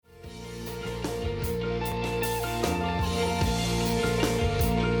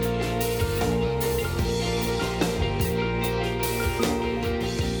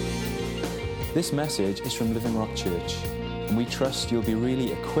This message is from Living Rock Church, and we trust you'll be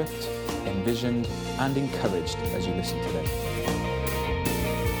really equipped, envisioned, and encouraged as you listen today.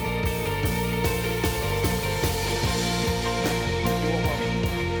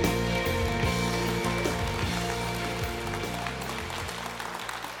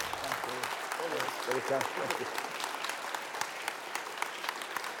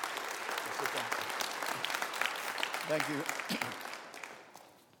 Thank you.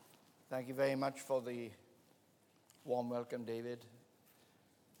 Thank you very much for the warm welcome, David.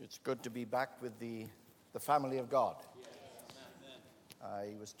 It's good to be back with the family of God. Yes. I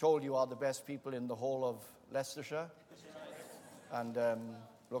was told you are the best people in the whole of Leicestershire. And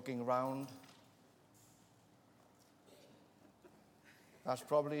looking around, that's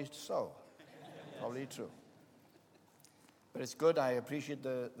probably so. Probably true. But it's good. I appreciate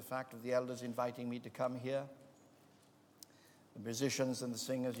the fact of the elders inviting me to come here. The musicians and the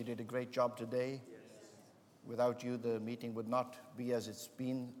singers, you did a great job today. Yes. Without you, the meeting would not be as it's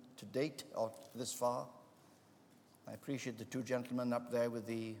been to date or this far. I appreciate the two gentlemen up there with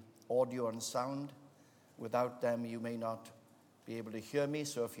the audio and sound. Without them, you may not be able to hear me,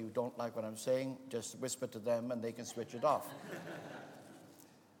 so if you don't like what I'm saying, just whisper to them and they can switch it off.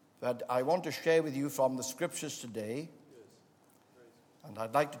 But I want to share with you from the scriptures today, and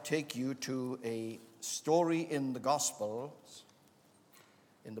I'd like to take you to a story in the Gospels,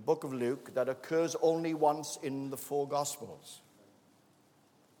 in the book of Luke, that occurs only once in the four Gospels.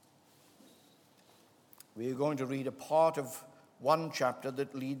 We are going to read a part of one chapter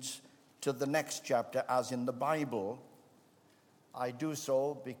that leads to the next chapter, as in the Bible. I do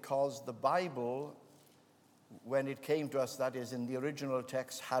so because the Bible, when it came to us, that is in the original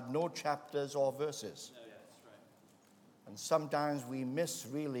text, had no chapters or verses. Oh, yeah, that's right. And sometimes we miss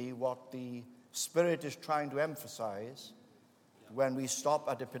really what the Spirit is trying to emphasize when we stop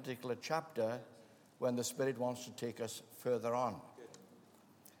at a particular chapter, when the Spirit wants to take us further on.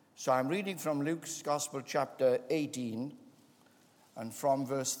 So I'm reading from Luke's Gospel, chapter 18, and from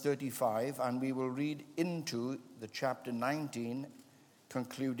verse 35, and we will read into the chapter 19,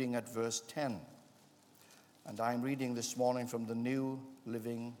 concluding at verse 10. And I'm reading this morning from the New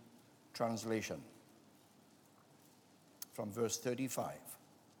Living Translation, from verse 35.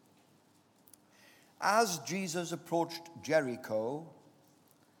 As Jesus approached Jericho,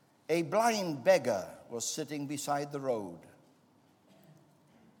 a blind beggar was sitting beside the road.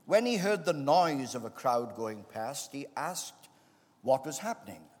 When he heard the noise of a crowd going past, he asked what was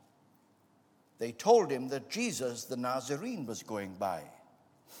happening. They told him that Jesus the Nazarene was going by.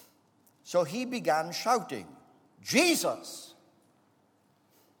 So he began shouting, "Jesus,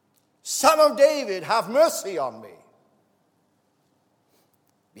 Son of David, have mercy on me."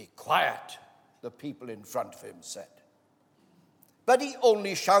 "Be quiet," the people in front of him said. But he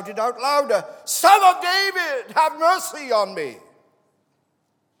only shouted out louder, "Son of David, have mercy on me."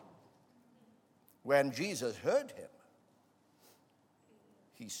 When Jesus heard him,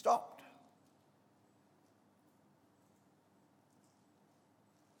 he stopped.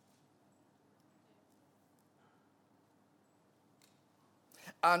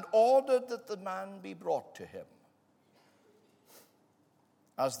 And ordered that the man be brought to him.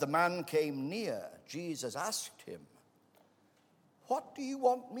 As the man came near, Jesus asked him, "What do you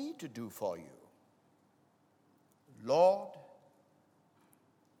want me to do for you?" "Lord,"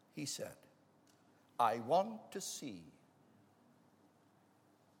 he said, "I want to see."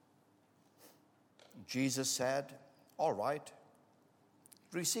 Jesus said, "All right,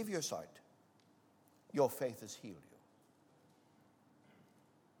 receive your sight. Your faith has healed you."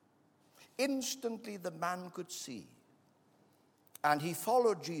 Instantly the man could see. And he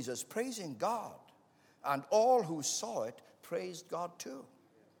followed Jesus, praising God. And all who saw it praised God too.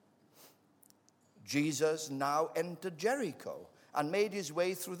 Jesus now entered Jericho and made his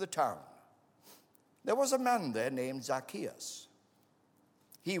way through the town. There was a man there named Zacchaeus.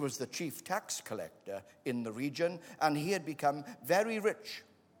 He was the chief tax collector in the region, and he had become very rich.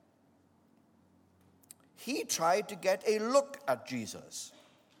 He tried to get a look at Jesus,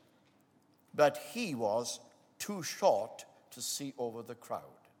 but he was too short to see over the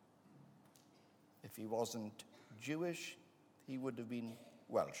crowd. If he wasn't Jewish, he would have been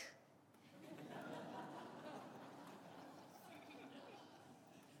Welsh.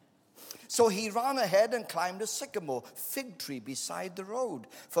 So he ran ahead and climbed a sycamore fig tree beside the road,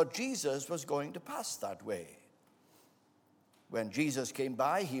 for Jesus was going to pass that way. When Jesus came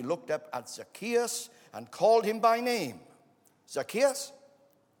by, he looked up at Zacchaeus and called him by name. "Zacchaeus,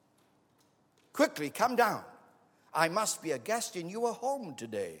 quickly come down. I must be a guest in your home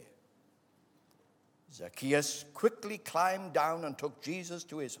today." Zacchaeus quickly climbed down and took Jesus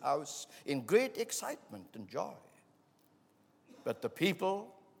to his house in great excitement and joy. But the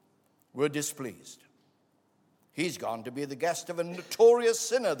people were displeased. "He's gone to be the guest of a notorious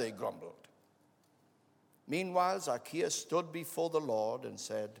sinner," they grumbled. Meanwhile, Zacchaeus stood before the Lord and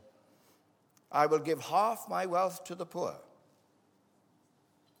said, "I will give half my wealth to the poor.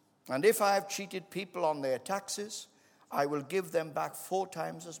 And if I have cheated people on their taxes, I will give them back 4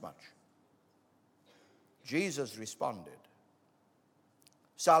 times as much." Jesus responded,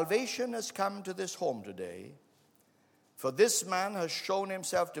 "Salvation has come to this home today, for this man has shown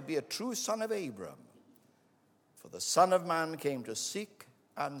himself to be a true son of Abraham. For the Son of Man came to seek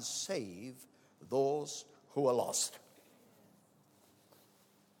and save those who are lost."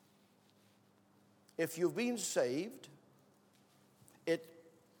 If you've been saved, it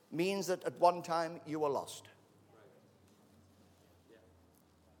means that at one time you were lost.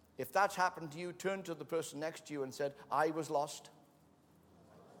 If that's happened to you, turn to the person next to you and said, "I was lost."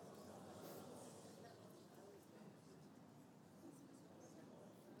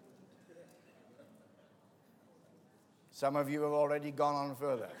 Some of you have already gone on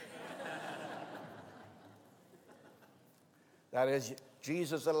further. That is,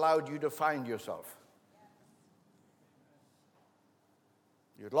 Jesus allowed you to find yourself.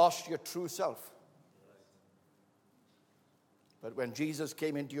 You lost your true self. But when Jesus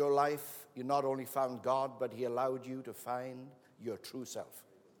came into your life, you not only found God, but he allowed you to find your true self.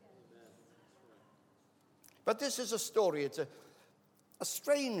 But this is a story. It's a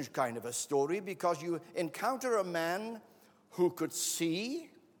strange kind of a story, because you encounter a man who could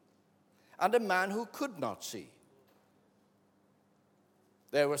see and a man who could not see.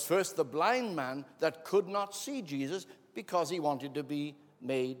 There was first the blind man that could not see Jesus because he wanted to be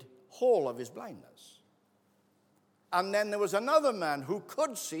made whole of his blindness. And then there was another man who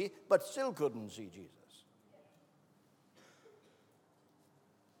could see but still couldn't see Jesus.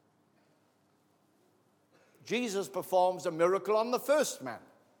 Jesus performs a miracle on the first man.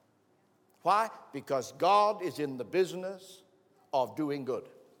 Why? Because God is in the business of doing good.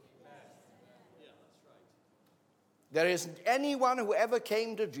 There isn't anyone who ever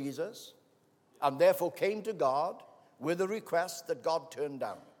came to Jesus and therefore came to God with a request that God turned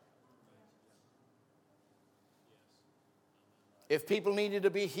down. If people needed to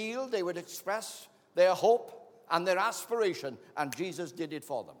be healed, they would express their hope and their aspiration, and Jesus did it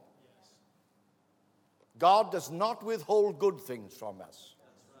for them. God does not withhold good things from us.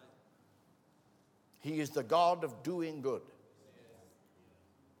 He is the God of doing good.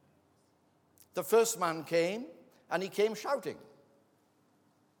 The first man came, and he came shouting.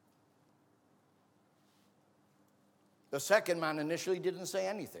 The second man initially didn't say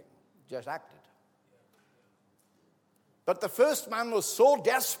anything, just acted. But the first man was so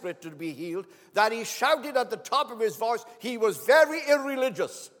desperate to be healed that he shouted at the top of his voice. He was very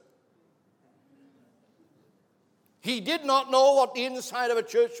irreligious. He did not know what the inside of a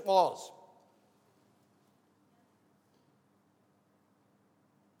church was.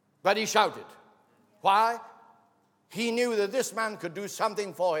 But he shouted. Why? He knew that this man could do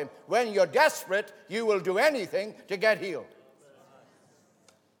something for him. When you're desperate, you will do anything to get healed.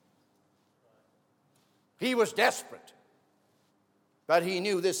 He was desperate. But he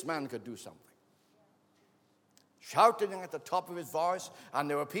knew this man could do something. Shouting at the top of his voice, and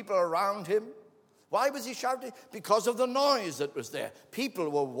there were people around him. Why was he shouting? Because of the noise that was there. People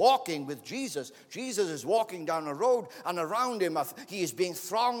were walking with Jesus. Jesus is walking down a road, and around him he is being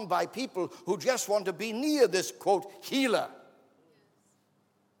thronged by people who just want to be near this, quote, healer.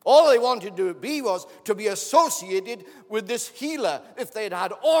 All they wanted to be was to be associated with this healer. If they'd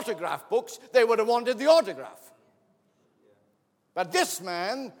had autograph books, they would have wanted the autograph. But this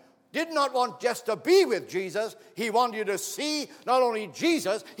man did not want just to be with Jesus. He wanted to see not only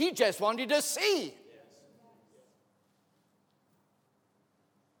Jesus, he just wanted to see.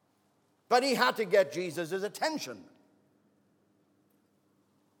 But he had to get Jesus' attention.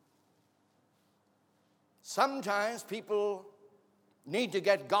 Sometimes people need to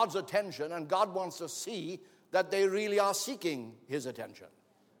get God's attention, and God wants to see that they really are seeking his attention.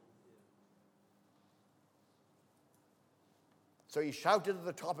 So he shouted at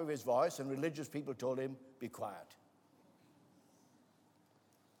the top of his voice, and religious people told him, "Be quiet."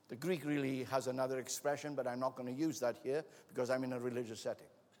 The Greek really has another expression, but I'm not going to use that here because I'm in a religious setting.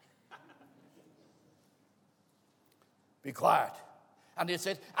 Be quiet. And it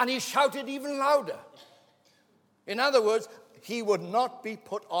said, and he shouted even louder. In other words, he would not be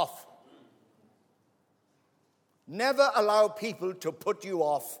put off. Never allow people to put you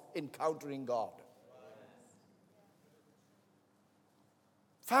off encountering God.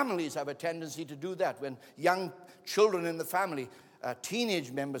 Families have a tendency to do that. When young children in the family,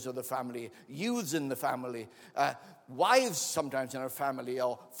 teenage members of the family, youths in the family, wives sometimes in a family,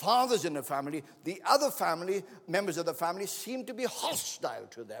 or fathers in a family, the other family, members of the family, seem to be hostile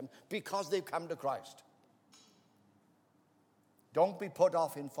to them because they've come to Christ. Don't be put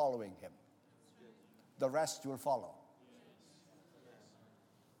off in following him. The rest will follow.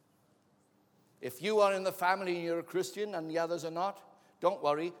 If you are in the family and you're a Christian and the others are not, don't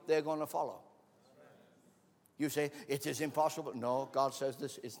worry, they're going to follow. You say, it is impossible. No, God says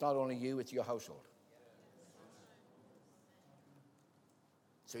this, it's not only you, it's your household.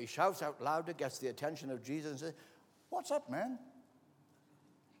 So he shouts out louder, gets the attention of Jesus and says, what's up, man?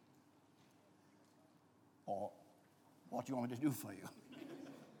 Or, what do you want me to do for you?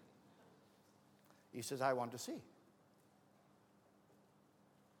 He says, I want to see.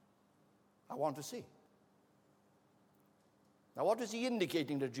 I want to see. Now, what is he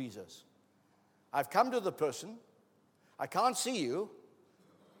indicating to Jesus? I've come to the person. I can't see you.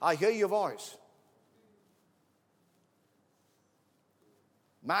 I hear your voice.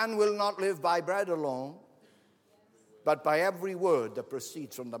 Man will not live by bread alone, but by every word that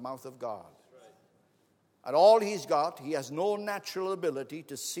proceeds from the mouth of God. And all he's got, he has no natural ability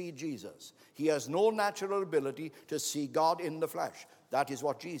to see Jesus. He has no natural ability to see God in the flesh. That is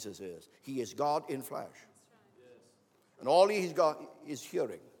what Jesus is. He is God in flesh. And all he's got is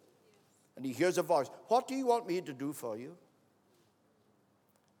hearing. And he hears a voice. What do you want me to do for you?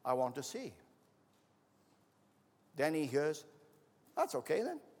 I want to see. Then he hears, that's okay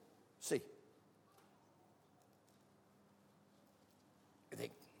then. See. You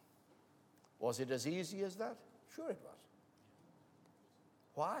think, was it as easy as that? Sure it was.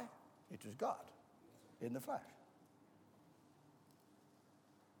 Why? It was God in the flesh.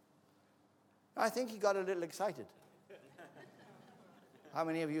 I think he got a little excited. How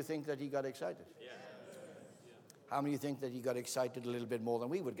many of you think that he got excited? Yeah. How many of you think that he got excited a little bit more than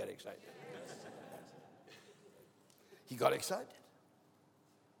we would get excited? He got excited.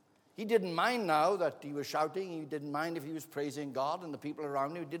 He didn't mind now that he was shouting. He didn't mind if he was praising God and the people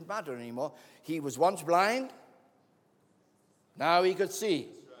around him. It didn't matter anymore. He was once blind. Now he could see.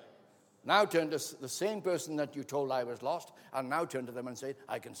 Now turn to the same person that you told I was lost, and now turn to them and say,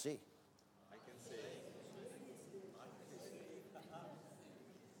 I can see.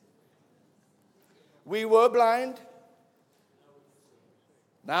 We were blind.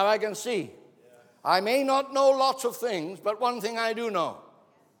 Now I can see. I may not know lots of things, but one thing I do know.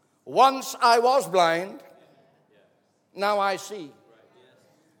 Once I was blind, now I see.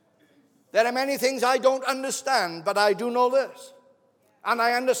 There are many things I don't understand, but I do know this. And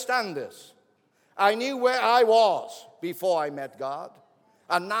I understand this. I knew where I was before I met God,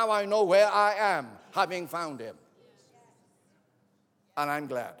 and now I know where I am, having found him. And I'm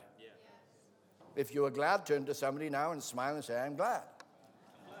glad. If you are glad, turn to somebody now and smile and say, I'm glad.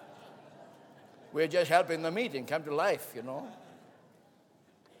 We're just helping the meeting come to life, you know.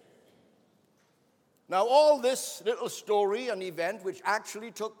 Now, all this little story and event, which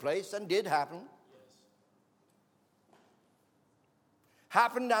actually took place and did happen,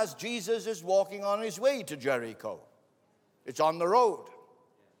 happened as Jesus is walking on his way to Jericho. It's on the road.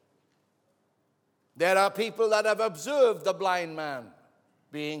 There are people that have observed the blind man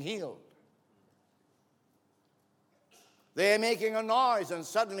being healed. They're making a noise, and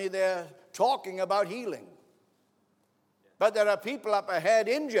suddenly they're talking about healing. But there are people up ahead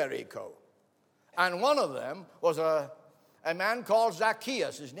in Jericho, and one of them was a man called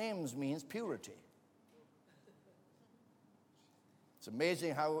Zacchaeus. His name means purity. It's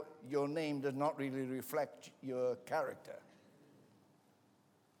amazing how your name does not really reflect your character.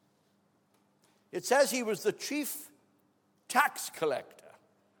 It says he was the chief tax collector.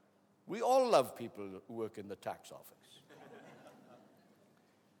 We all love people who work in the tax office.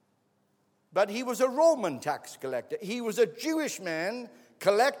 But he was a Roman tax collector. He was a Jewish man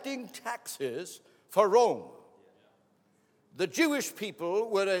collecting taxes for Rome. The Jewish people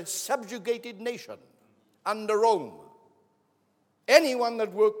were a subjugated nation under Rome. Anyone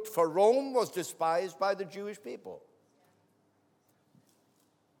that worked for Rome was despised by the Jewish people.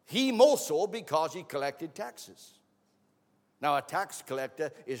 He more so because he collected taxes. Now, a tax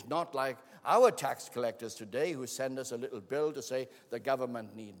collector is not like our tax collectors today who send us a little bill to say the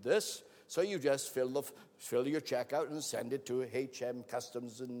government need this. So you just fill your check out and send it to HM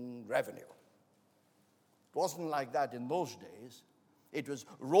Customs and Revenue. It wasn't like that in those days. It was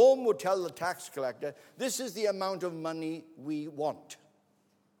Rome would tell the tax collector, this is the amount of money we want.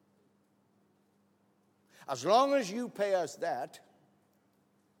 As long as you pay us that,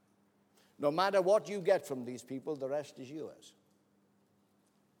 no matter what you get from these people, the rest is yours.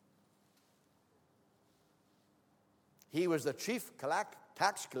 He was the chief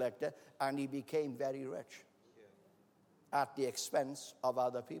tax collector, and he became very rich at the expense of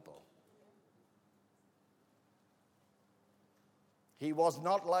other people. He was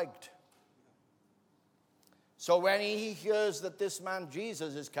not liked. So when he hears that this man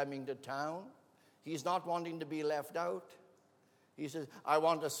Jesus is coming to town, he's not wanting to be left out. He says, I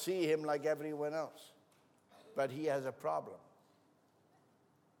want to see him like everyone else. But he has a problem.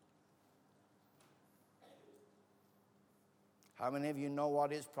 How many of you know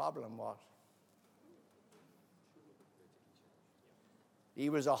what his problem was?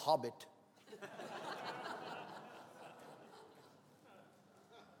 He was a hobbit.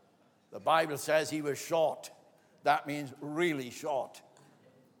 The Bible says he was short. That means really short.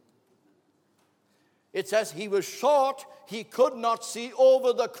 It says he was short, he could not see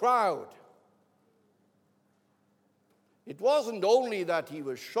over the crowd. It wasn't only that he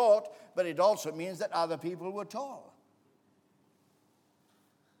was short, but it also means that other people were tall.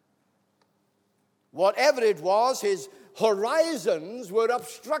 Whatever it was, his horizons were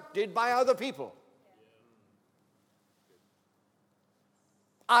obstructed by other people.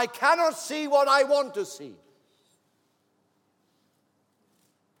 I cannot see what I want to see.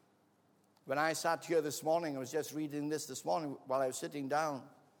 When I sat here this morning, I was just reading this morning while I was sitting down,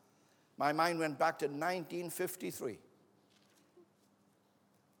 my mind went back to 1953.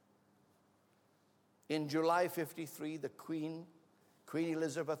 In July 53, the Queen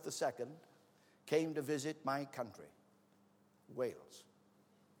Elizabeth II, came to visit my country, Wales.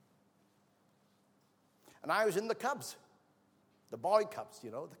 And I was in the Cubs, the boy Cubs,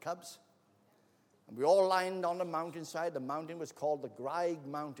 the Cubs. And we all lined on the mountainside. The mountain was called the Graig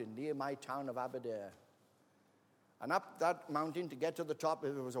Mountain, near my town of Aberdare. And up that mountain, to get to the top,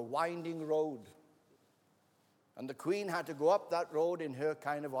 there was a winding road. And the Queen had to go up that road in her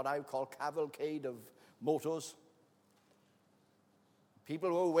kind of what I call cavalcade of motors.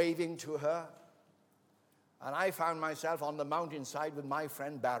 People were waving to her. And I found myself on the mountainside with my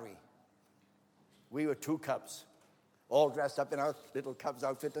friend Barry. We were two Cubs, all dressed up in our little Cubs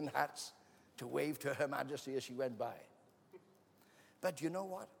outfit and hats to wave to Her Majesty as she went by. But you know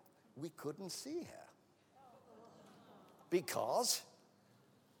what? We couldn't see her because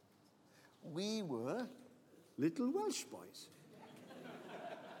we were little Welsh boys.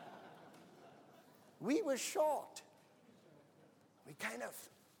 We were short. We kind of...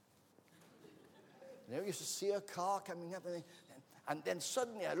 You used to see a car coming up, and then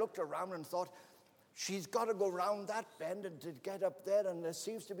suddenly I looked around and thought, she's got to go round that bend and to get up there, and there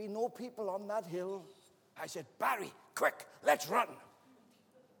seems to be no people on that hill. I said, Barry, quick, let's run.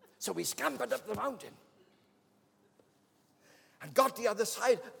 So we scampered up the mountain and got the other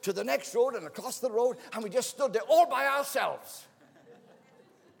side to the next road and across the road, and we just stood there all by ourselves,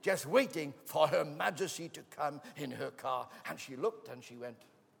 just waiting for Her Majesty to come in her car. And she looked and she went,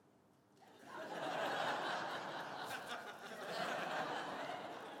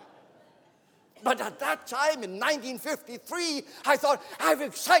 but at that time, in 1953, I thought, I'm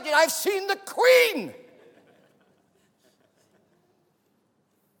excited, I've seen the Queen.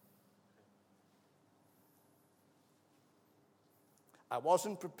 I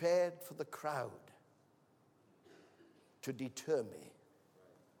wasn't prepared for the crowd to deter me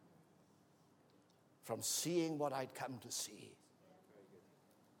from seeing what I'd come to see.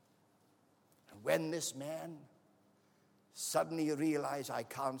 And when this man suddenly realized I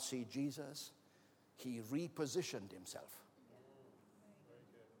can't see Jesus, he repositioned himself.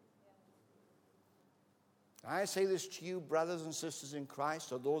 I say this to you, brothers and sisters in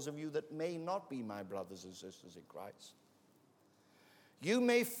Christ, or those of you that may not be my brothers and sisters in Christ. You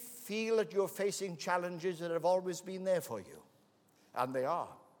may feel that you're facing challenges that have always been there for you, and they are.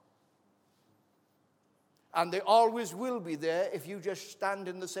 And they always will be there if you just stand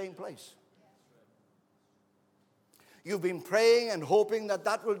in the same place. You've been praying and hoping that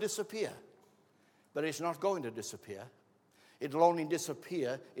that will disappear. But it's not going to disappear. It'll only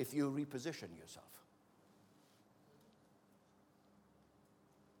disappear if you reposition yourself.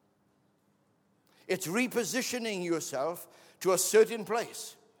 It's repositioning yourself to a certain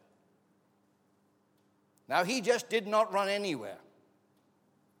place. Now, he just did not run anywhere.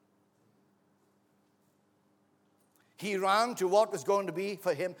 He ran to what was going to be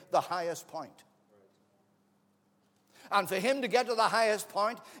for him the highest point. And for him to get to the highest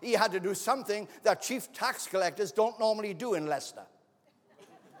point, he had to do something that chief tax collectors don't normally do in Leicester.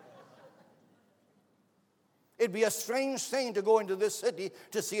 It'd be a strange thing to go into this city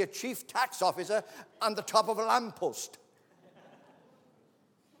to see a chief tax officer on the top of a lamppost.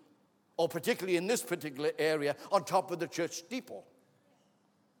 Or particularly in this particular area, on top of the church steeple.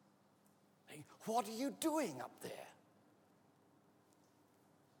 What are you doing up there?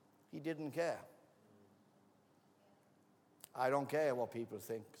 He didn't care. I don't care what people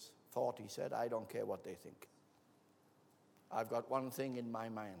thought, he said. I don't care what they think. I've got one thing in my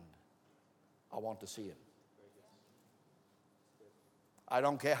mind. I want to see him. I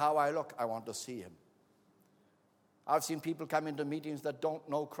don't care how I look. I want to see him. I've seen people come into meetings that don't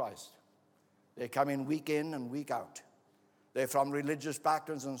know Christ. They come in and week out. They're from religious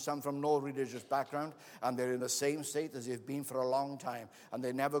backgrounds and some from no religious background, and they're in the same state as they've been for a long time, and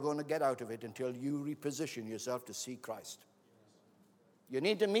they're never going to get out of it until you reposition yourself to see Christ. You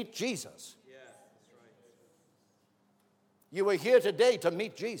need to meet Jesus. Yeah, that's right. You were here today to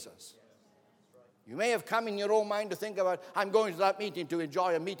meet Jesus. You may have come in your own mind to think about, I'm going to that meeting to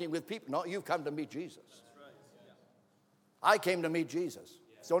enjoy a meeting with people. No, you've come to meet Jesus. That's right. Yeah. I came to meet Jesus.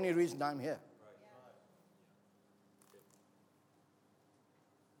 It's the only reason I'm here.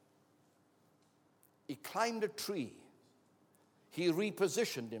 He climbed a tree. He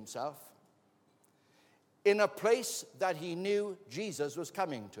repositioned himself in a place that he knew Jesus was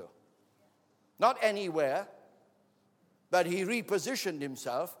coming to. Not anywhere, but he repositioned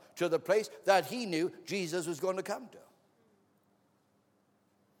himself to the place that he knew Jesus was going to come to.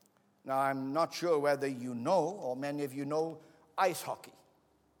 Now, I'm not sure whether you know, or many of you know, ice hockey.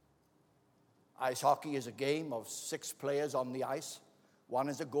 Ice hockey is a game of 6 players on the ice. 1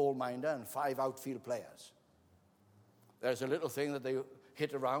 is a goal minder and 5 outfield players. There's a little thing that they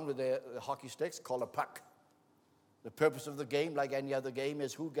hit around with the hockey sticks called a puck. The purpose of the game, like any other game,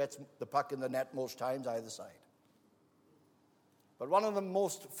 is who gets the puck in the net most times either side. But one of the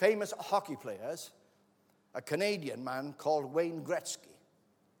most famous hockey players, a Canadian man called Wayne Gretzky,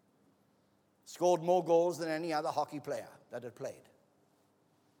 scored more goals than any other hockey player that had played.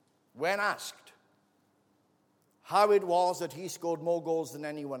 When asked how it was that he scored more goals than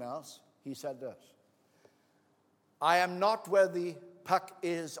anyone else, he said this: I am not where the puck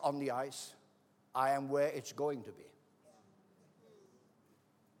is on the ice. I am where it's going to be.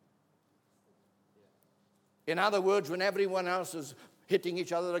 In other words, when everyone else was hitting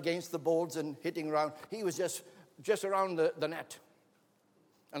each other against the boards and hitting around, he was just around the net.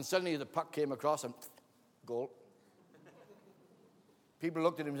 And suddenly the puck came across and goal. People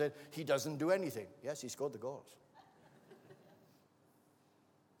looked at him and said, he doesn't do anything. Yes, he scored the goals.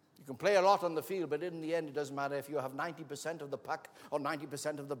 You can play a lot on the field, but in the end, it doesn't matter if you have 90% of the puck or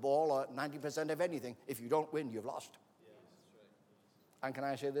 90% of the ball or 90% of anything. If you don't win, you've lost. Yeah, that's right. And can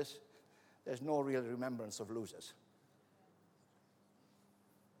I say this? There's no real remembrance of losers.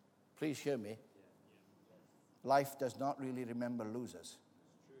 Please hear me. Life does not really remember losers.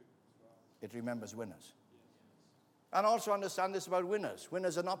 It remembers winners. And also understand this about winners.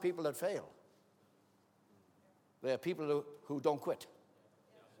 Winners are not people that fail. They are people who don't quit.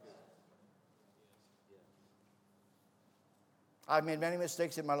 I've made many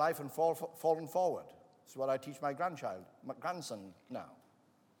mistakes in my life and fallen forward. That's what I teach my grandson now.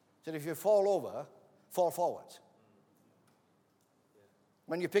 Said, if you fall over, fall forwards.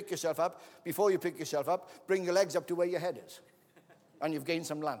 When you pick yourself up, before you pick yourself up, bring your legs up to where your head is. And you've gained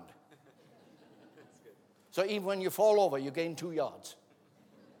some land. So even when you fall over, you gain 2 yards.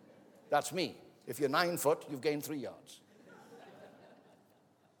 That's me. If you're 9 foot, you've gained 3 yards.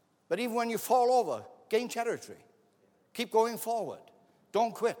 But even when you fall over, gain territory. Keep going forward.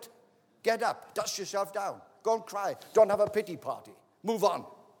 Don't quit. Get up. Dust yourself down. Don't cry. Don't have a pity party. Move on.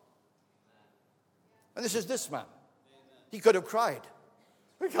 And this is this man. He could have cried.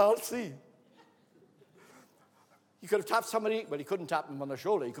 I can't see. He could have tapped somebody, but he couldn't tap them on the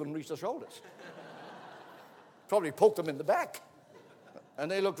shoulder. He couldn't reach the shoulders. Probably poked them in the back. And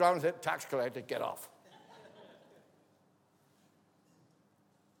they looked around and said, tax collector, get off.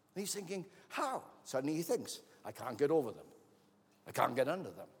 And he's thinking, how? Suddenly he thinks, I can't get over them. I can't get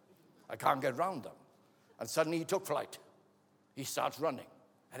under them. I can't get round them. And suddenly he took flight. He starts running.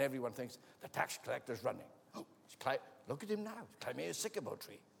 And everyone thinks, the tax collector's running. Oh, look at him now. He's climbing a sycamore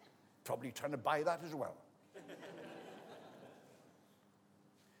tree. Probably trying to buy that as well.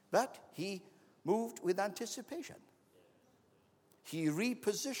 But he moved with anticipation. He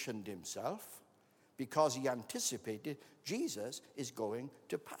repositioned himself because he anticipated Jesus is going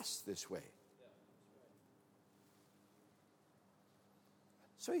to pass this way.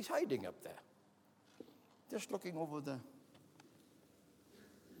 So he's hiding up there, just looking over the...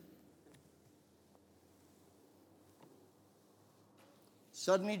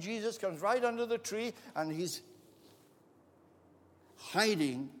 Suddenly Jesus comes right under the tree and he's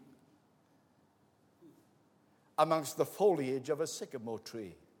hiding amongst the foliage of a sycamore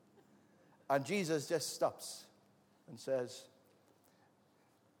tree. And Jesus just stops and says,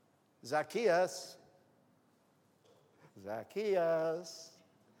 Zacchaeus, Zacchaeus,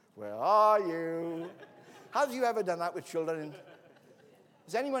 Where are you? Have you ever done that with children?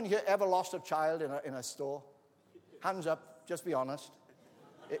 Has anyone here ever lost a child in a store? Hands up, just be honest.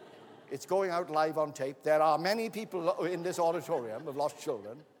 It's going out live on tape. There are many people in this auditorium who have lost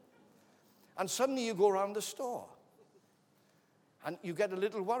children. And suddenly you go around the store. And you get a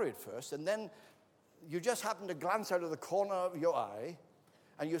little worried first. And then you just happen to glance out of the corner of your eye.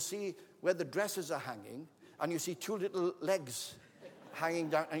 And you see where the dresses are hanging. And you see two little legs hanging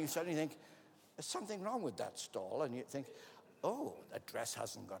down. And you suddenly think, there's something wrong with that stall. And you think, oh, that dress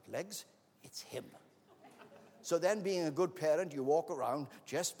hasn't got legs. It's him. So then, being a good parent, you walk around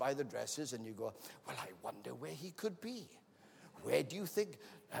just by the dresses and you go, well, I wonder where he could be. Where do you think?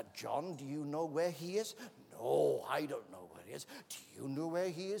 John, do you know where he is? No, I don't know where he is. Do you know where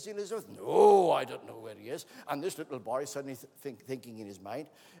he is, Elizabeth? No, I don't know where he is. And this little boy suddenly thinking in his mind,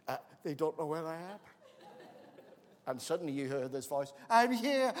 they don't know where I am. And suddenly you hear this voice, I'm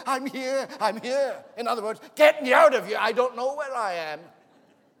here, I'm here, I'm here. In other words, get me out of here. I don't know where I am.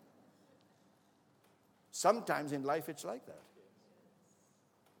 Sometimes in life it's like that.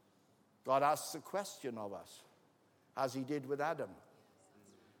 God asks a question of us, as he did with Adam.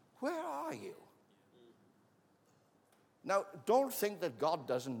 Where are you? Now, don't think that God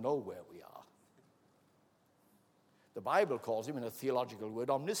doesn't know where we are. The Bible calls him, in a theological word,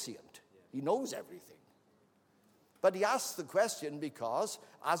 omniscient. He knows everything. But he asks the question because,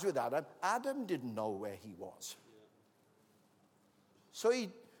 as with Adam, Adam didn't know where he was. So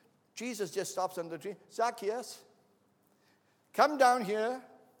Jesus just stops under the tree. Zacchaeus, come down here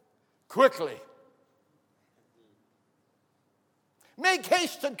quickly. Make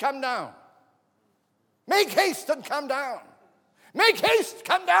haste and come down. Make haste and come down. Make haste,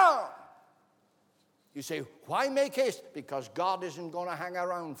 come down. You say, why make haste? Because God isn't going to hang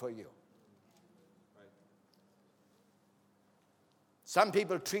around for you. Some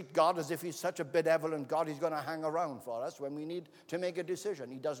people treat God as if he's such a benevolent God, he's going to hang around for us when we need to make a decision.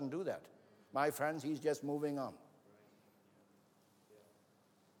 He doesn't do that. My friends, he's just moving on.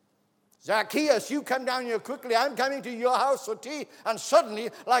 Zacchaeus, you come down here quickly. I'm coming to your house for tea. And suddenly,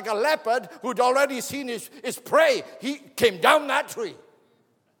 like a leopard who'd already seen his prey, he came down that tree.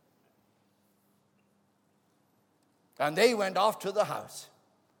 And they went off to the house.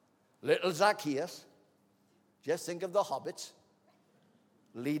 Little Zacchaeus, just think of the hobbits,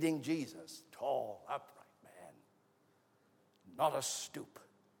 leading Jesus, tall, upright man, not a stoop,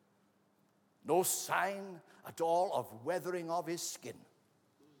 no sign at all of weathering of his skin.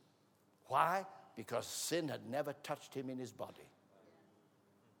 Why? Because sin had never touched him in his body.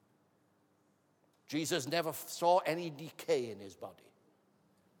 Jesus never saw any decay in his body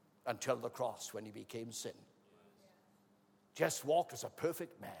until the cross when he became sin. Just walked as a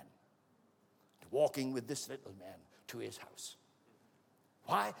perfect man, walking with this little man to his house.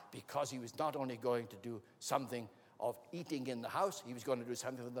 Why? Because he was not only going to do something of eating in the house, he was going to do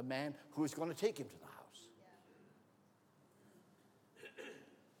something with the man who was going to take him to the house.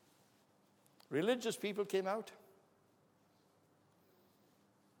 Religious people came out.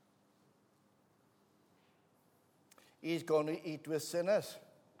 He's going to eat with sinners.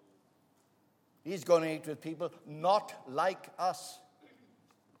 He's going to eat with people not like us.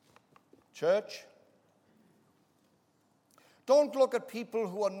 Church, don't look at people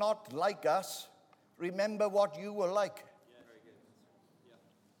who are not like us. Remember what you were like. Yeah, very good. Yeah.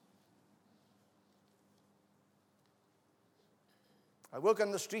 I work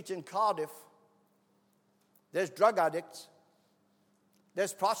on the streets in Cardiff. There's drug addicts.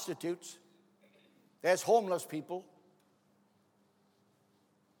 There's prostitutes. There's homeless people.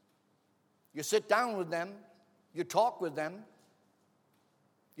 You sit down with them. You talk with them.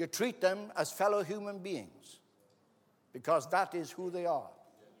 You treat them as fellow human beings. Because that is who they are.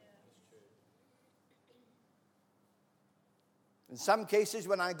 In some cases,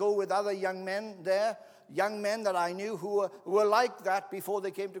 when I go with other young men there, young men that I knew who were like that before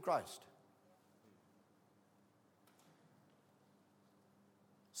they came to Christ.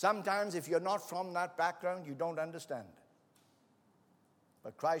 Sometimes, if you're not from that background, you don't understand.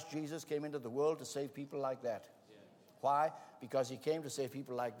 But Christ Jesus came into the world to save people like that. Yeah. Why? Because he came to save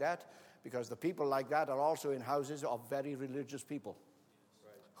people like that. Because the people like that are also in houses of very religious people.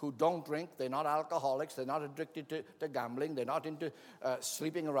 Right. Who don't drink. They're not alcoholics. They're not addicted to gambling. They're not into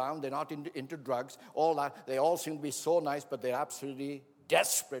sleeping around. They're not into drugs. All that. They all seem to be so nice, but they're absolutely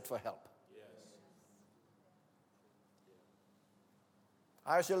desperate for help.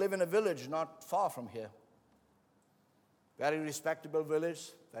 I used to live in a village not far from here. Very respectable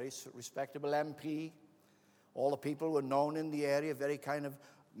village, very respectable MP. All the people were known in the area, very kind of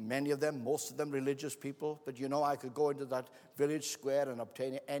Many of them, most of them religious people. But you know, I could go into that village square and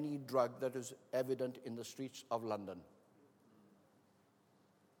obtain any drug that is evident in the streets of London.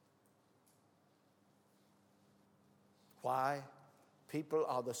 Why? People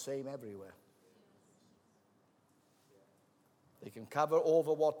are the same everywhere. They can cover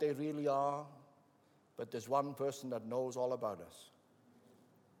over what they really are, but there's one person that knows all about us.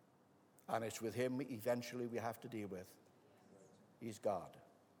 And it's with him eventually we have to deal with. He's God.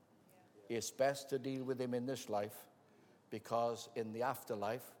 It's best to deal with him in this life, because in the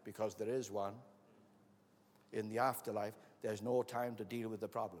afterlife, because there is one, in the afterlife, there's no time to deal with the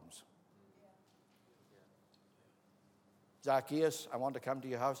problems. Zacchaeus, I want to come to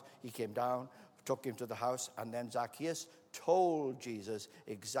your house. He came down, took him to the house, and then Zacchaeus told Jesus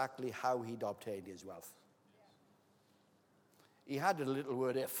exactly how he'd obtained his wealth. He had a little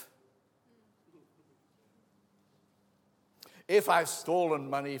word if. If I've stolen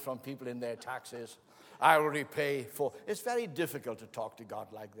money from people in their taxes, I will repay for. It's very difficult to talk to God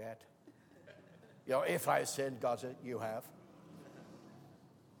like that. You know, if I sinned, God said, you have.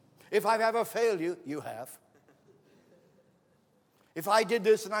 If I've ever failed you, you have. If I did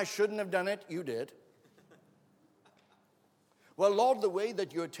this and I shouldn't have done it, you did. Well, Lord, the way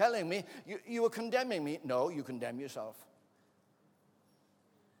that you're telling me, you are condemning me. No, you condemn yourself.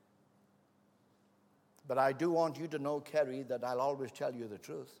 But I do want you to know, Kerry, that I'll always tell you the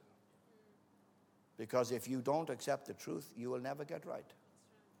truth. Because if you don't accept the truth, you will never get right.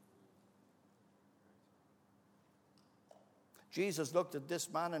 Jesus looked at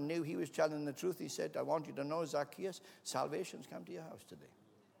this man and knew he was telling the truth. He said, I want you to know, Zacchaeus, salvation's come to your house today.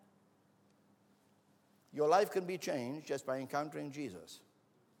 Your life can be changed just by encountering Jesus.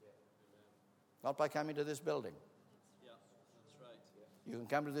 Not by coming to this building. Yeah, that's right. You can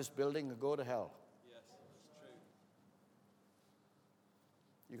come to this building and go to hell. Yes, that's true.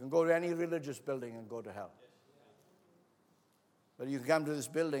 You can go to any religious building and go to hell. But you can come to this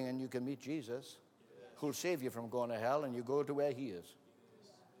building and you can meet Jesus, who'll save you from going to hell, and you go to where he is.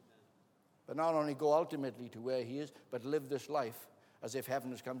 But not only go ultimately to where he is, but live this life as if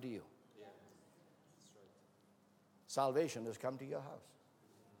heaven has come to you. Salvation has come to your house.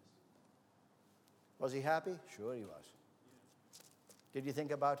 Was he happy? Sure he was. Did you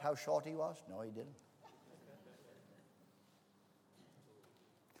think about how short he was? No, he didn't.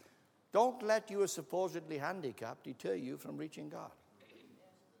 Don't let your supposedly handicap deter you from reaching God.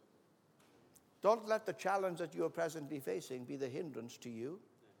 Don't let the challenge that you are presently facing be the hindrance to you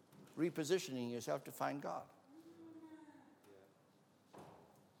repositioning yourself to find God.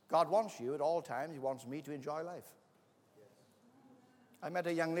 God wants you at all times. He wants me to enjoy life. I met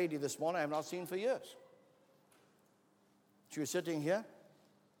a young lady this morning I have not seen for years. She was sitting here,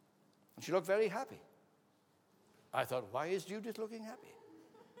 and she looked very happy. I thought, why is Judith looking happy?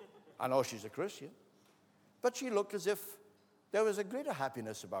 I know she's a Christian, but she looked as if there was a greater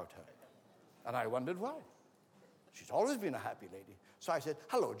happiness about her. And I wondered why. She's always been a happy lady. So I said,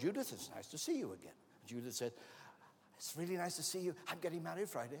 hello, Judith, it's nice to see you again. Judith said, it's really nice to see you. I'm getting married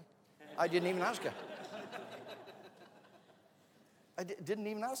Friday. I didn't even ask her. I didn't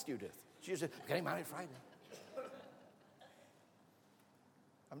even ask Judith. She said, I'm getting married Friday.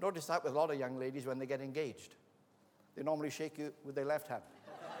 I've noticed that with a lot of young ladies when they get engaged. They normally shake you with their left hand.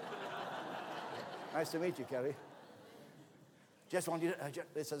 Nice to meet you, Kerry. Just want you to,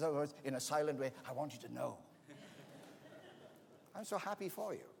 this is in a silent way, I want you to know. I'm so happy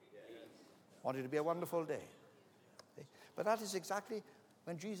for you. Want it to be a wonderful day. But that is exactly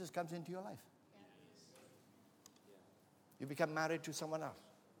when Jesus comes into your life. You become married to someone else.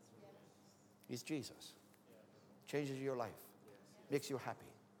 He's Jesus. Changes your life. Makes you happy.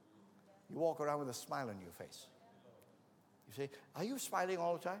 You walk around with a smile on your face. You say, are you smiling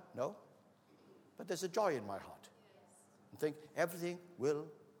all the time? No. But there's a joy in my heart. And think, everything will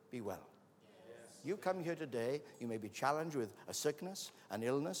be well. You come here today, you may be challenged with a sickness, an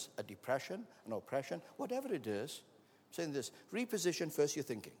illness, a depression, an oppression, whatever it is. I'm saying this, reposition first your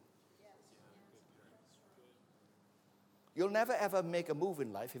thinking. You'll never ever make a move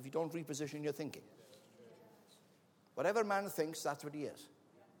in life if you don't reposition your thinking. Whatever man thinks, that's what he is.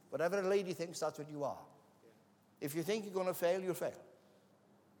 Whatever a lady thinks, that's what you are. If you think you're going to fail, you'll fail.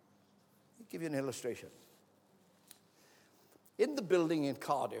 I'll give you an illustration. In the building in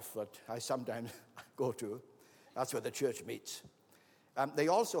Cardiff that I sometimes go to, that's where the church meets, they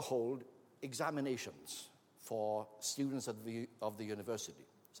also hold examinations for students of the university.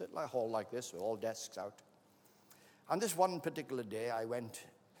 It's a hall like this with all desks out. And this one particular day, I went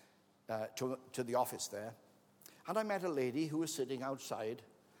to the office there, and I met a lady who was sitting outside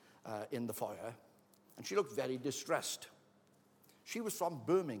in the foyer, and she looked very distressed. She was from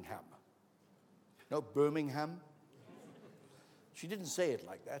Birmingham. No, Birmingham. She didn't say it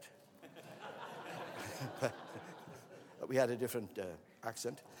like that. We had a different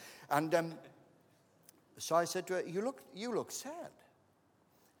accent. And so I said to her, you look sad.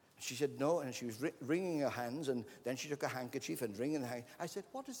 She said no, and she was wringing her hands, and then she took a handkerchief and wringing her hands. I said,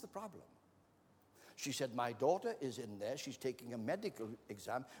 what is the problem? She said, my daughter is in there. She's taking a medical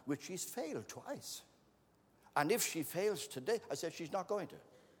exam, which she's failed twice. And if she fails today, I said, she's not going to.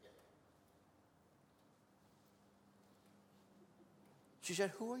 She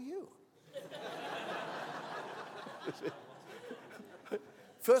said, who are you?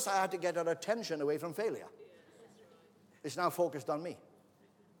 First, I had to get her attention away from failure. It's now focused on me.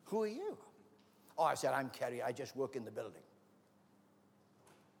 Who are you? Oh, I said, I'm Kerry. I just work in the building.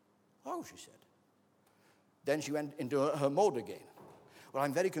 Oh, she said. Then she went into her mode again. Well,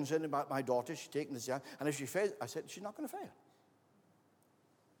 I'm very concerned about my daughter. She's taking this exam. And if she fails, I said, she's not going to fail.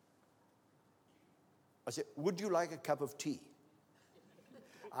 I said, would you like a cup of tea?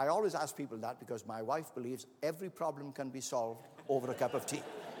 I always ask people that because my wife believes every problem can be solved over a cup of tea.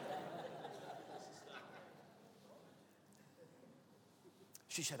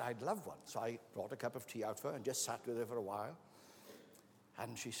 She said, I'd love one. So I brought a cup of tea out for her and just sat with her for a while.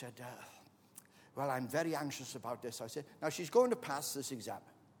 And she said, well, I'm very anxious about this. I said, now she's going to pass this exam.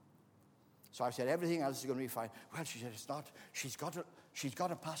 So I said, everything else is going to be fine. Well, she said, it's not. She's got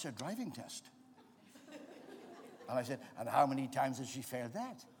to pass her driving test. And I said, and how many times has she failed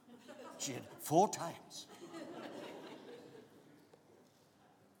that? She said, 4 times.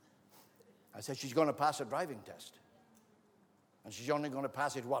 I said, she's going to pass her driving test. And she's only going to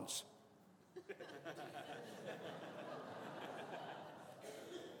pass it once.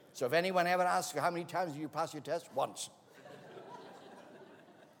 So if anyone ever asks her, how many times do you pass your test? Once.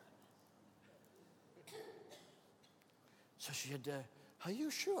 So she said, are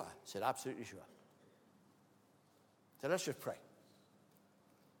you sure? I said, absolutely sure. So let's just pray.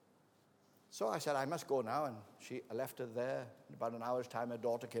 So I said, I must go now. And I left her there. In about an hour's time, her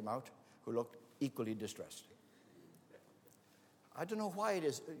daughter came out, who looked equally distressed. I don't know why it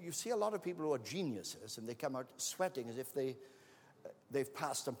is. You see a lot of people who are geniuses, and they come out sweating as if they've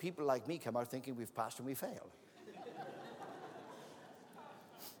passed, and people like me come out thinking we've passed and we failed.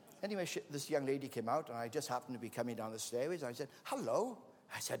 Anyway, this young lady came out, and I just happened to be coming down the stairways, and I said, hello.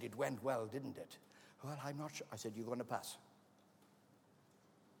 I said, it went well, didn't it? Well, I'm not sure. I said, you're going to pass.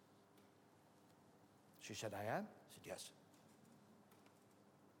 She said, I am? I said, yes.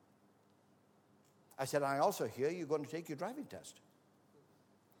 I said, I also hear you're going to take your driving test.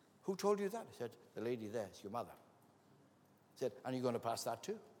 Who told you that? I said, the lady there, it's your mother. I said, and you're going to pass that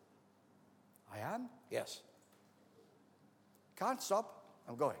too? I am? Yes. Can't stop.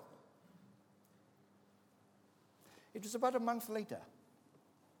 I'm going. It was about a month later.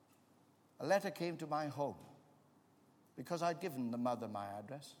 A letter came to my home because I'd given the mother my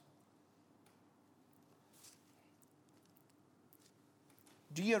address.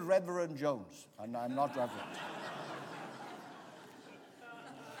 Dear Reverend Jones, and I'm not Reverend.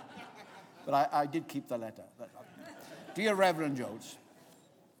 But I did keep the letter. Dear Reverend Jones,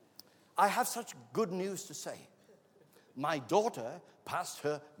 I have such good news to say. My daughter passed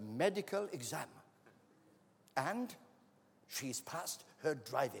her medical exam, and she's passed her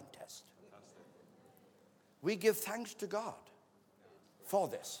driving test. We give thanks to God for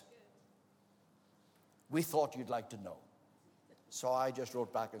this. We thought you'd like to know. So I just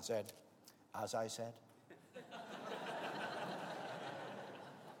wrote back and said, as I said.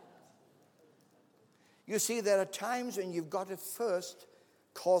 You see, there are times when you've got to first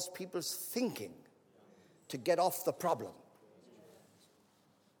cause people's thinking to get off the problem.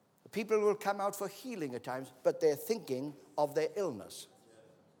 People will come out for healing at times, but they're thinking of their illness.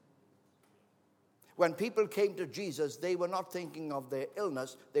 When people came to Jesus, they were not thinking of their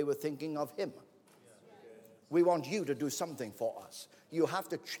illness, they were thinking of Him. We want you to do something for us. You have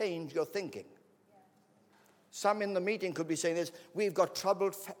to change your thinking. Some in the meeting could be saying this, we've got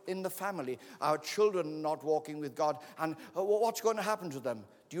trouble in the family. Our children are not walking with God. And what's going to happen to them?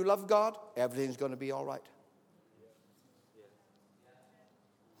 Do you love God? Everything's going to be all right.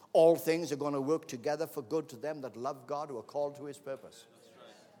 All things are going to work together for good to them that love God, who are called to His purpose.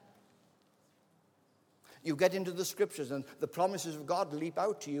 You get into the scriptures and the promises of God leap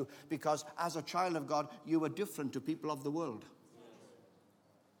out to you because as a child of God, you are different to people of the world.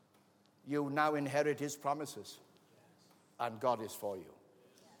 You now inherit His promises and God is for you.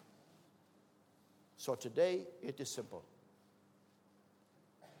 So today, it is simple.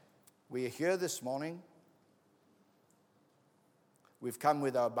 We are here this morning. We've come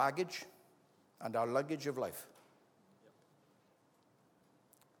with our baggage and our luggage of life.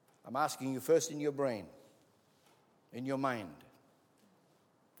 I'm asking you first in your brain, in your mind,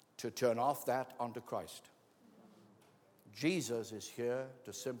 to turn off that onto Christ. Jesus is here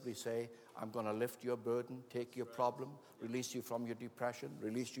to simply say, I'm going to lift your burden, take your problem, release you from your depression,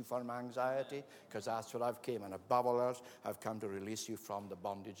 release you from anxiety, because that's what I've came. And above all else, I've come to release you from the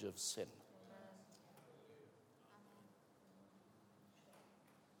bondage of sin.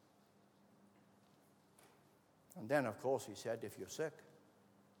 And then, of course, he said, if you're sick,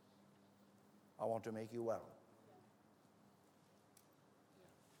 I want to make you well.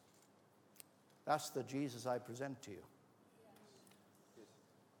 That's the Jesus I present to you.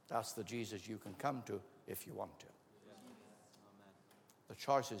 That's the Jesus you can come to if you want to. The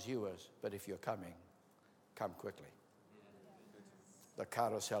choice is yours, but if you're coming, come quickly. The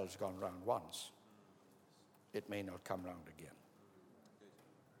carousel's gone round once. It may not come round again.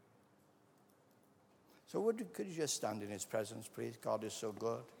 So could you just stand in his presence, please? God is so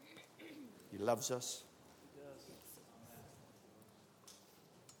good. He loves us.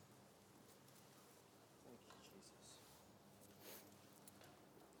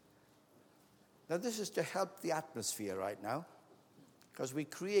 Now, this is to help the atmosphere right now, because we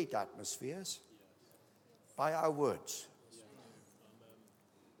create atmospheres by our words.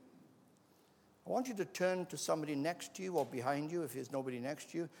 I want you to turn to somebody next to you or behind you. If there's nobody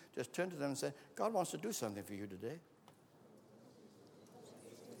next to you, just turn to them and say, God wants to do something for you today.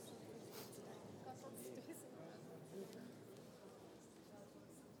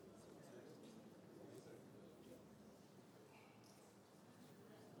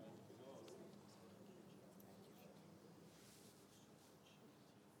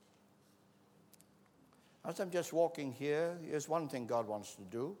 As I'm just walking here, here's one thing God wants to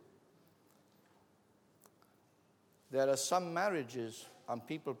do. There are some marriages and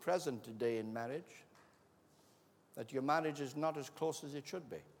people present today in marriage that your marriage is not as close as it should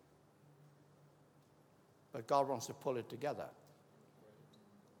be. But God wants to pull it together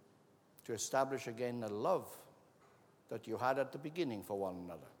to establish again the love that you had at the beginning for one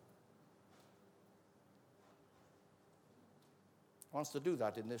another. He wants to do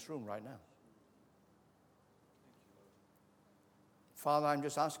that in this room right now. Father, I'm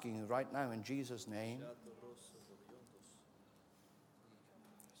just asking you right now in Jesus' name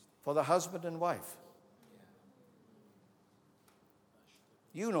for the husband and wife.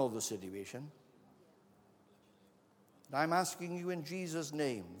 You know the situation. And I'm asking you in Jesus'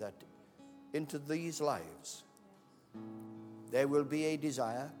 name that into these lives there will be a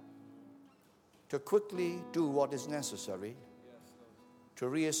desire to quickly do what is necessary to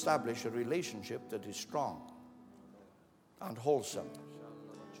reestablish a relationship that is strong and wholesome.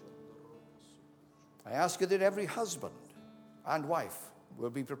 I ask you that every husband and wife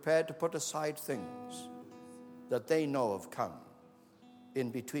will be prepared to put aside things that they know have come in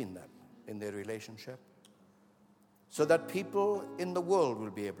between them in their relationship, so that people in the world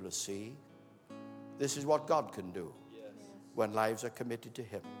will be able to see this is what God can do when lives are committed to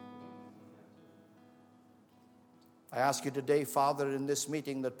him. I ask you today, Father, in this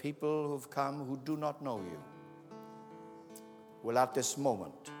meeting, that people who've come who do not know you will at this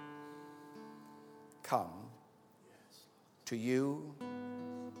moment come to you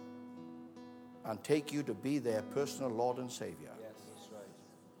and take you to be their personal Lord and Savior. Yes, that's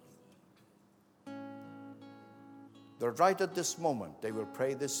right. That right at this moment they will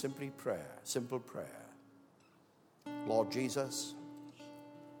pray this simple prayer. Lord Jesus,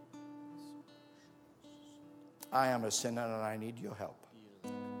 I am a sinner and I need your help.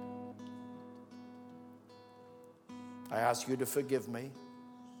 I ask you to forgive me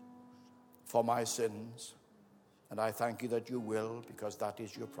for my sins, and I thank you that you will, because that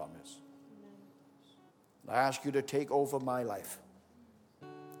is your promise. I ask you to take over my life,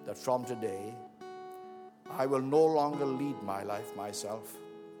 that from today I will no longer lead my life myself,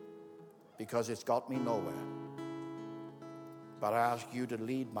 because it's got me nowhere. But I ask you to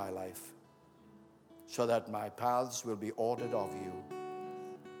lead my life so that my paths will be ordered of you,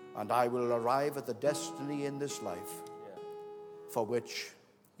 and I will arrive at the destiny in this life for which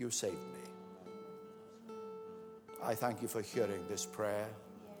you saved me. I thank you for hearing this prayer,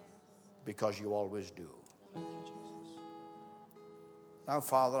 because you always do. Now,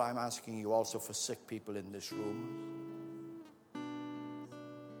 Father, I'm asking you also for sick people in this room,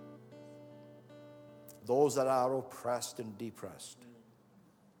 those that are oppressed and depressed.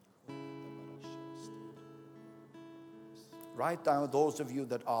 Right now, those of you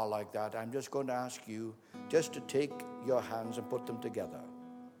that are like that, I'm just going to ask you just to take your hands and put them together.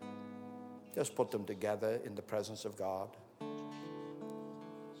 Just put them together in the presence of God.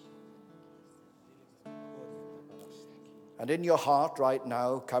 And in your heart right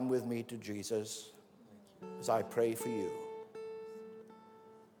now, come with me to Jesus as I pray for you.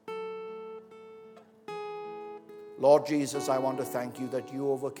 Lord Jesus, I want to thank you that you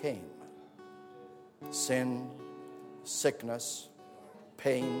overcame sin, sickness,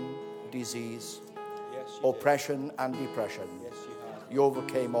 pain, disease, oppression, and depression. You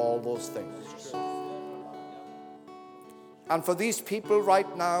overcame all those things. And for these people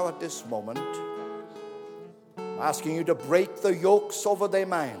right now at this moment, I'm asking you to break the yokes over their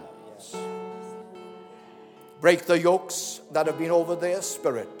minds. Break the yokes that have been over their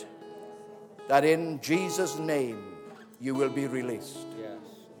spirit, that in Jesus' name you will be released.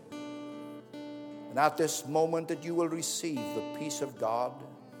 And at this moment that you will receive the peace of God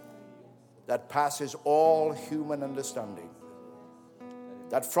that passes all human understanding.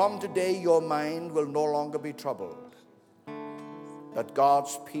 That from today your mind will no longer be troubled. That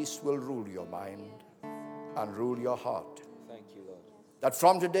God's peace will rule your mind and rule your heart. Thank you, Lord. That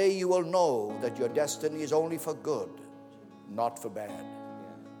from today you will know that your destiny is only for good, not for bad.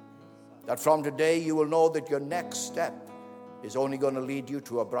 That from today you will know that your next step is only going to lead you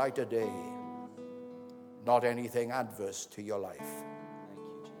to a brighter day, not anything adverse to your life. Thank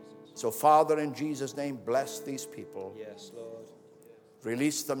you, Jesus. So, Father, in Jesus' name, bless these people. Yes, Lord.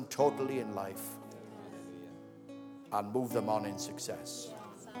 Release them totally in life and move them on in success.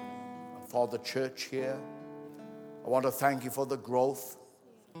 And for the church here, I want to thank you for the growth.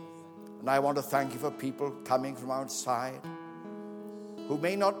 And I want to thank you for people coming from outside who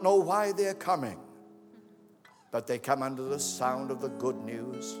may not know why they're coming, but they come under the sound of the good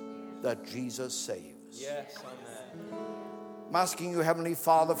news that Jesus saves. Yes, amen. I'm asking you, Heavenly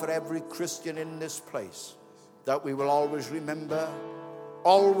Father, for every Christian in this place, that we will always remember,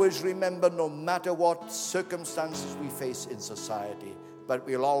 no matter what circumstances we face in society, but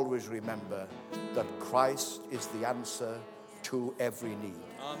we'll always remember that Christ is the answer to every need.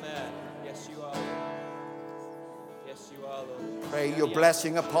 Amen. Yes, you are, Lord. Yes, you are, Lord. Pray your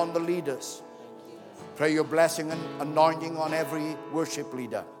blessing upon the leaders. Pray your blessing and anointing on every worship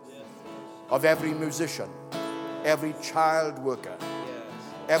leader, of every musician, every child worker,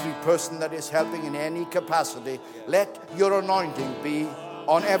 every person that is helping in any capacity. Let your anointing be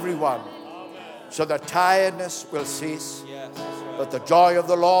on everyone, so that tiredness will cease, but the joy of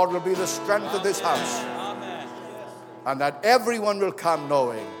the Lord will be the strength of this house. And that everyone will come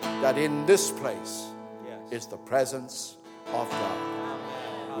knowing that in this place is the presence of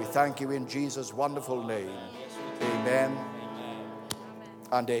God. We thank you in Jesus' wonderful name. Amen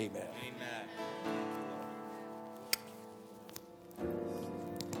and amen.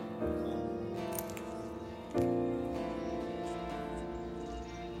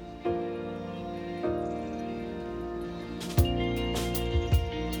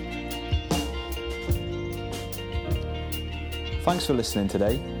 Thanks for listening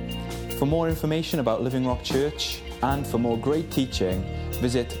today. For more information about Living Rock Church and for more great teaching,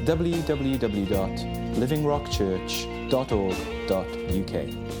 visit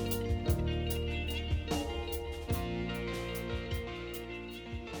www.livingrockchurch.org.uk.